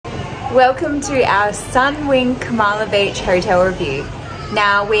Welcome to our Sunwing Kamala Beach hotel review.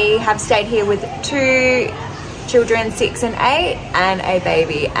 Now we have stayed here with 2 children, 6 and 8, and a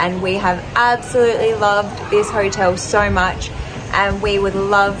baby, and we have absolutely loved this hotel so much, and we would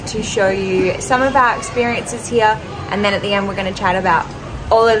love to show you some of our experiences here, and then at the end we're going to chat about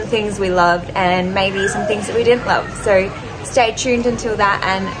all of the things we loved and maybe some things that we didn't love. So stay tuned until that,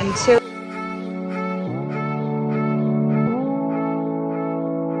 and until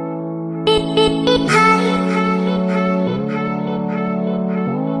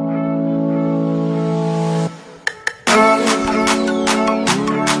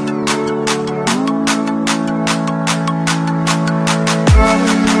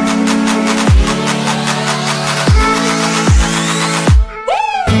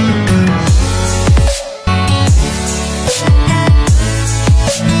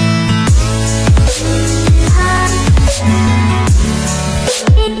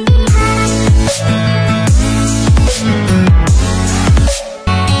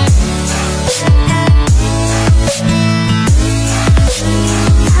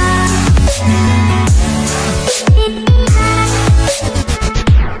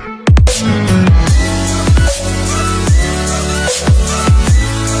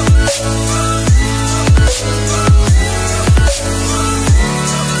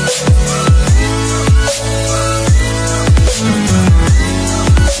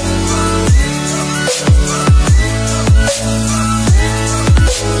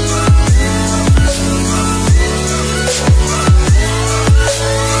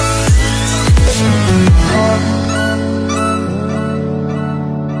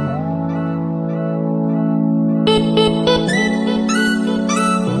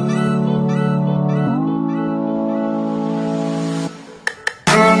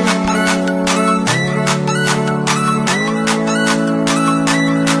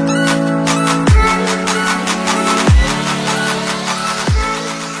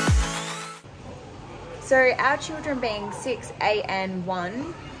So our children being 6, 8 and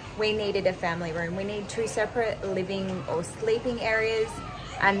 1, we needed a family room. We need 2 separate living or sleeping areas,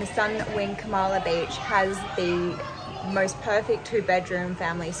 and the Sunwing Kamala Beach has the most perfect 2-bedroom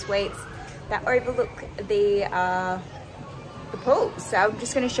family suites that overlook the pool. So I'm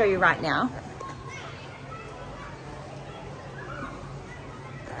just going to show you right now.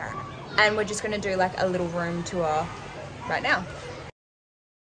 And we're just going to do like a little room tour right now.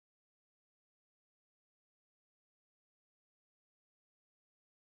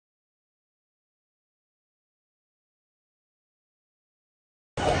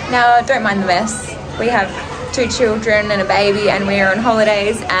 Now, don't mind the mess. We have 2 children and a baby, and we're on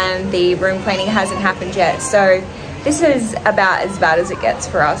holidays, and the room cleaning hasn't happened yet. So this is about as bad as it gets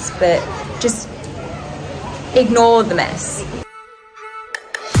for us, but just ignore the mess.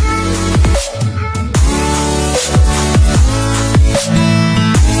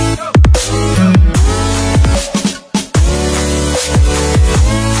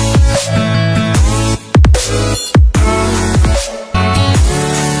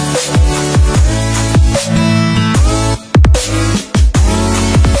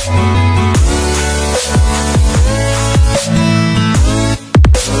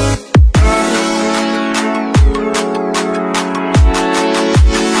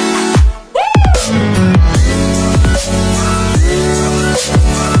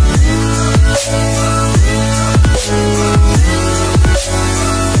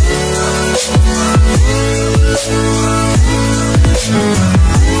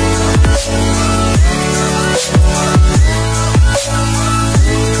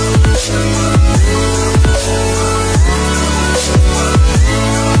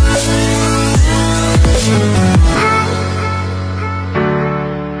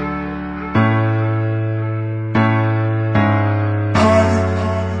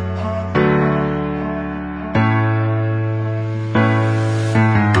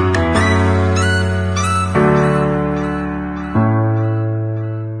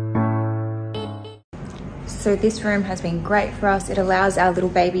 So this room has been great for us. It allows our little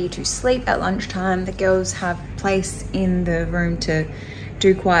baby to sleep at lunchtime. The girls have place in the room to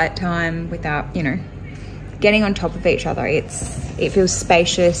do quiet time without, you know, getting on top of each other. It feels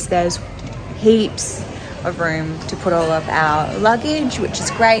spacious. There's heaps of room to put all of our luggage, which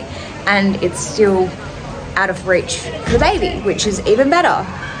is great. And it's still out of reach for the baby, which is even better.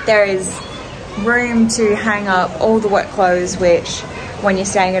 There is room to hang up all the wet clothes, which when you're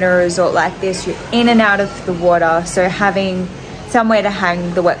staying at a resort like this, you're in and out of the water, so having somewhere to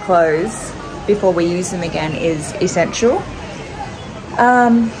hang the wet clothes before we use them again is essential.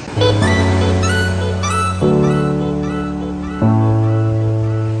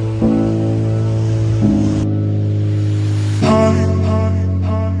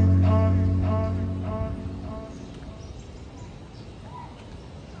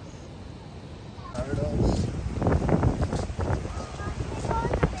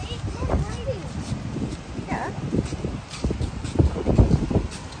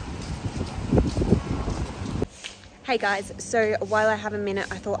 Hey guys, so while I have a minute,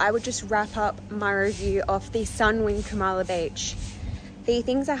 I thought I would just wrap up my review of the Sunwing Kamala Beach. The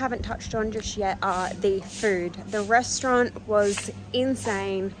things I haven't touched on just yet are the food. The restaurant was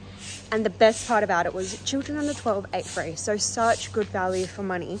insane, and the best part about it was children under 12 ate free. So such good value for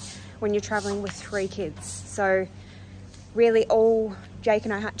money when you're traveling with 3 kids. So really all Jake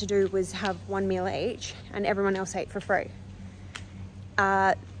and I had to do was have 1 meal each, and everyone else ate for free.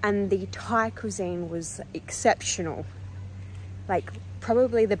 And the Thai cuisine was exceptional. Like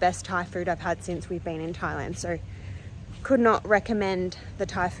probably the best Thai food I've had since we've been in Thailand. So could not recommend the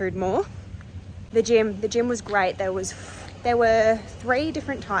Thai food more. The gym was great. There were 3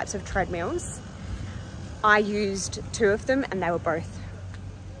 different types of treadmills. I used 2 of them and they were both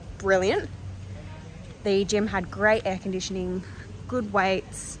brilliant. The gym had great air conditioning, good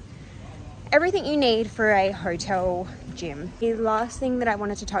weights, everything you need for a hotel gym. The last thing that I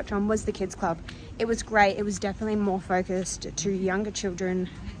wanted to touch on was the kids club. It was great. It was definitely more focused to younger children.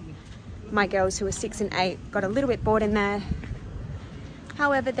 My girls who were 6 and 8 got a little bit bored in there.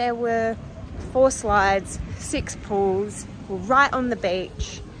 However, there were 4 slides, 6 pools, right on the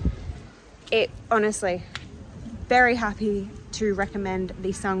beach. It honestly, very happy to recommend the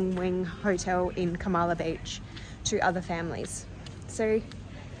Sunwing Hotel in Kamala Beach to other families. So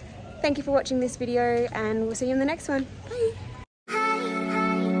thank you for watching this video, and we'll see you in the next one. Bye.